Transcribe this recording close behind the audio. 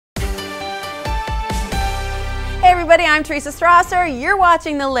everybody, I'm Teresa Strasser. You're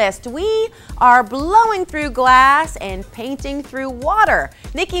watching The List. We are blowing through glass and painting through water.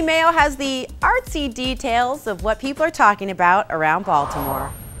 Nikki Mayo has the artsy details of what people are talking about around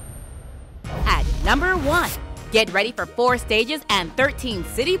Baltimore. At number 1, get ready for 4 stages and 13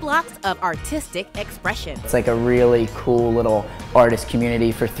 city blocks of artistic expression. It's like a really cool little artist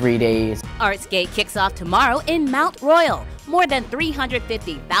community for 3 days. Artscape kicks off tomorrow in Mount Royal. More than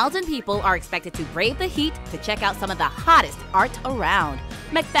 350,000 people are expected to brave the heat to check out some of the hottest art around.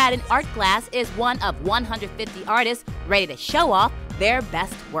 McFadden Art Glass is one of 150 artists ready to show off their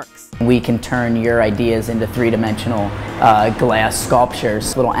best works. We can turn your ideas into three-dimensional glass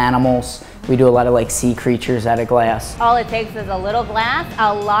sculptures, little animals. We do a lot of like sea creatures out of glass. All it takes is a little glass,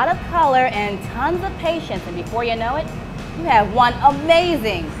 a lot of color, and tons of patience, and before you know it, you have one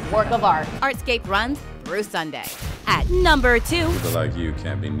amazing work of art. Artscape runs through Sunday. At number 2, people like you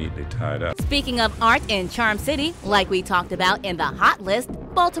can't be neatly tied up. Speaking of art in Charm City, like we talked about in the hot list,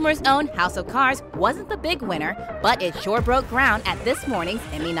 Baltimore's own House of Cards wasn't the big winner, but it sure broke ground at this morning's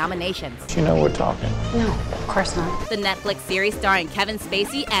Emmy nominations. You know we're talking. No, of course not. The Netflix series starring Kevin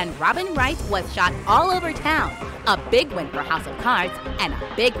Spacey and Robin Wright was shot all over town. A big win for House of Cards and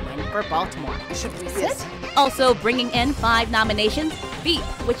a big win for Baltimore. Should we sit? Also bringing in 5 nominations, VEEP,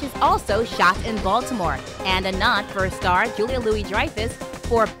 which is also shot in Baltimore, and a nod for star Julia Louis-Dreyfus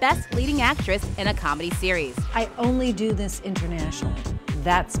for Best Leading Actress in a Comedy Series. I only do this internationally.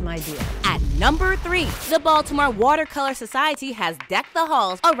 That's my deal. At number 3, the Baltimore Water Color Society has decked the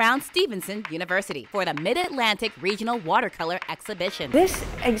halls around Stevenson University for the Mid-Atlantic Regional Watercolor Exhibition. This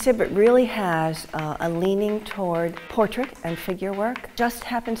exhibit really has a leaning toward portrait and figure work. Just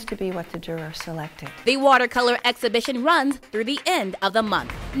happens to be what the jurors selected. The watercolor exhibition runs through the end of the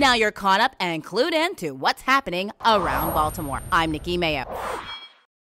month. Now you're caught up and clued in to what's happening around Baltimore. I'm Nikki Mayo.